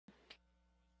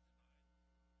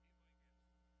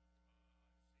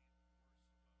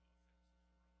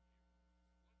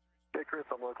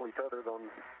Chris, I'm luckily tethered.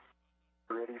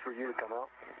 I'm ready for you to come out.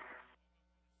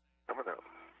 Coming out.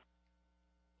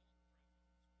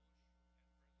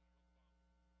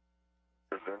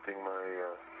 Presenting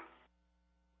my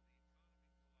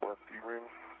left E-ring.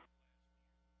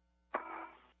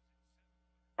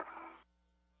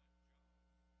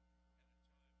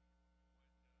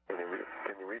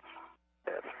 Can you reach?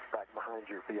 That's back behind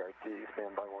your VIT,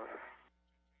 standby one.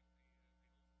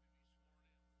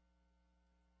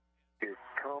 Here,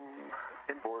 come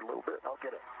inboard a little bit, I'll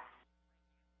get it.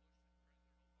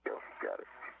 Go, got it.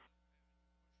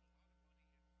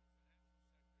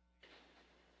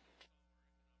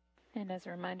 And as a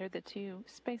reminder, the two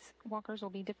spacewalkers will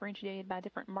be differentiated by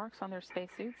different marks on their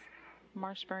spacesuits.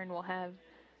 Marshburn will have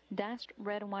dashed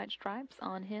red and white stripes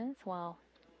on his, while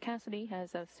Cassidy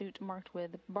has a suit marked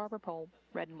with barber pole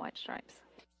red and white stripes.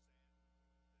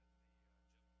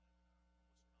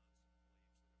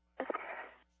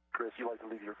 Chris, you like to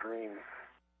leave your green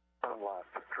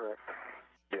unlocked, correct?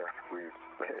 Yeah, please.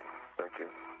 Thank you.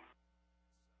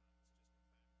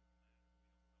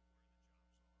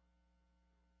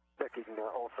 Checking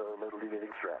also no alleviating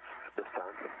straps this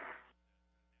time.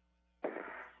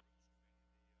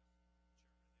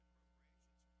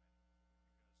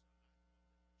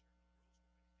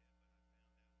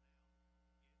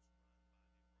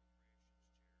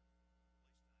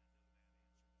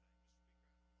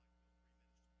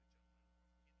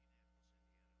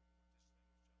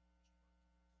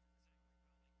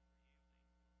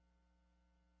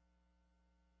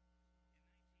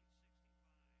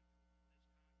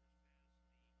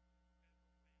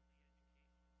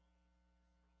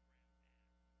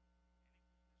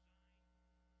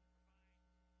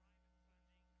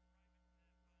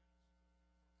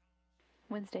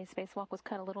 Wednesday's spacewalk was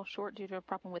cut a little short due to a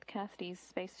problem with Cassidy's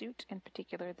spacesuit, in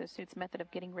particular the suit's method of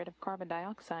getting rid of carbon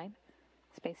dioxide.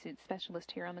 Spacesuit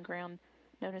specialist here on the ground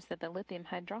noticed that the lithium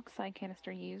hydroxide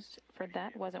canister used for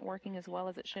that wasn't working as well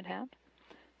as it should have.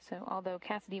 So although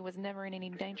Cassidy was never in any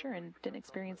danger and didn't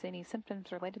experience any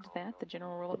symptoms related to that, the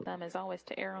general rule of thumb is always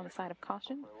to err on the side of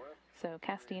caution. So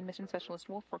Cassidy and Mission Specialist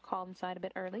Wolf were called inside a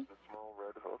bit early.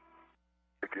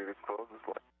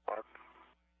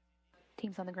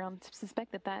 Teams on the ground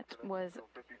suspect that was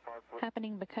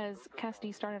happening because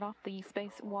Cassidy started off the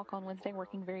spacewalk on Wednesday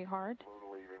working very hard,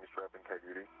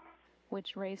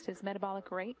 which raised his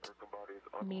metabolic rate,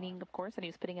 meaning, of course, that he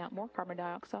was putting out more carbon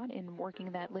dioxide and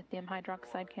working that lithium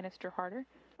hydroxide canister harder.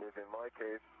 With, in my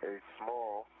case, a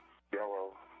small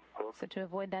yellow hook. So to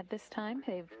avoid that this time,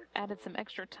 they've added some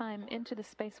extra time into the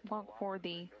spacewalk for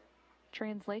the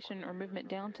translation or movement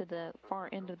down to the far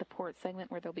end of the port segment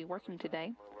where they'll be working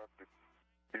today.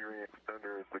 Steering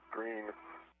extender is the green.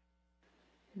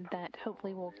 That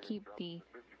hopefully will keep the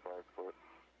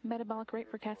metabolic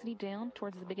rate for Cassidy down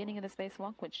towards the beginning of the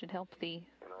spacewalk, which should help the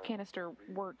canister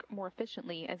work more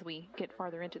efficiently as we get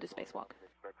farther into the spacewalk.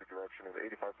 Expected direction is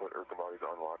 85-foot Earth bodies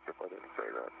unlocked, if I didn't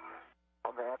say that.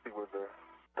 I'm happy with the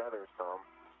feathers, Tom.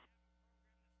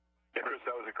 Yeah, Chris,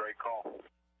 that was a great call.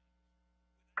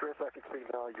 Chris, I can see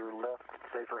now your left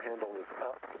safer handle is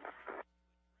up.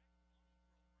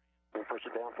 Let me push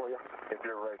it down for you. If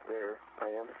you're right there, I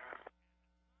am.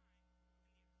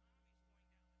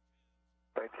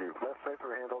 Thank you. Left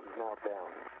safer handle is now down.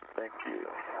 Thank you.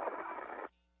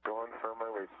 Going for my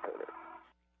waist tether.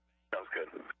 That was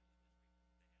good.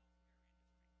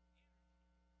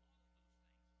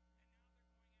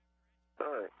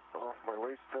 Alright, off my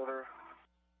waist tether.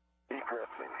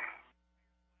 Egressing.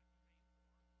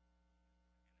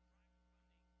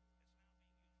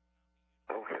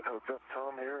 Okay, hooked up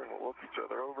Tom here, and we'll look each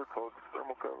other over, close the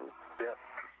thermal covers. Yep.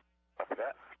 Copy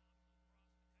that.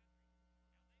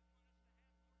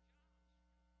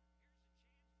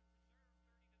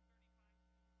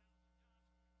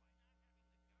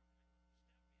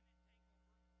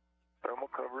 Thermal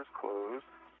covers closed.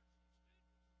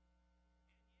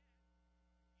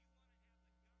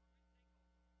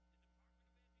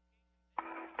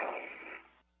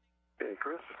 Hey,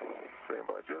 Chris, stand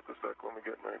by just a sec. Let me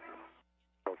get my...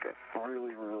 Okay,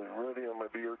 really ready on my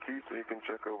VR key so you can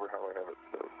check over how I have it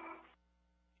stowed.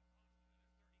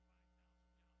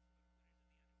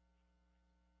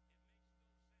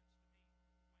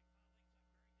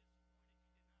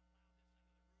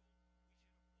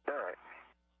 Alright,